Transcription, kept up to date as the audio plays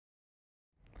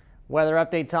Weather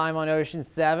update time on Ocean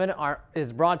 7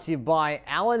 is brought to you by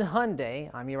Allen Hyundai.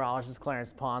 I'm meteorologist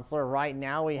Clarence Ponsler. Right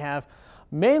now we have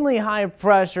mainly high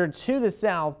pressure to the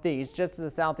southeast, just to the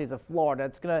southeast of Florida.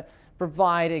 It's going to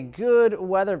provide a good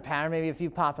weather pattern, maybe a few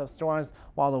pop-up storms,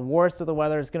 while the worst of the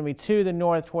weather is going to be to the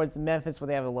north towards Memphis, where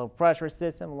they have a low pressure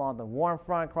system along the warm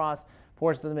front across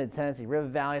portions of the mid-Tennessee River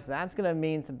Valley, so that's going to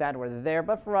mean some bad weather there.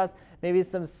 But for us, maybe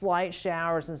some slight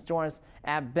showers and storms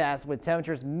at best, with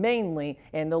temperatures mainly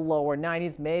in the lower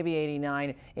 90s, maybe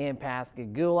 89 in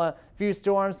Pascagoula. Few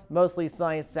storms, mostly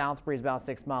sunny, south breeze about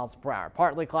 6 miles per hour.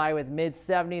 Partly cloudy with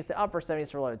mid-70s to upper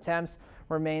 70s for low temps.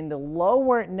 Remain the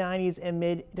lower 90s and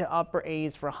mid to upper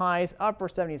 80s for highs, upper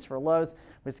 70s for lows,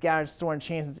 with scattered storm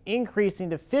chances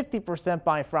increasing to 50%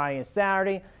 by Friday and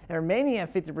Saturday, and remaining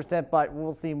at 50%, but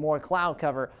we'll see more cloud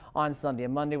cover on Sunday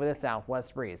and Monday with a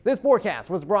southwest breeze. This forecast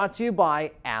was brought to you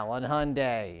by Allen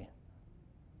Hyundai.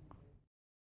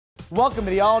 Welcome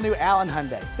to the all-new Allen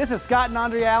Hyundai. This is Scott and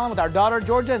Andrea Allen with our daughter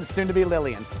Georgia and soon-to-be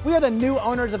Lillian. We are the new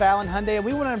owners of Allen Hyundai, and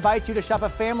we want to invite you to shop a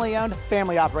family-owned,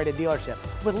 family-operated dealership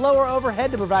with lower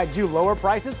overhead to provide you lower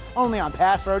prices only on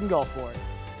Pass Road and Gulfport.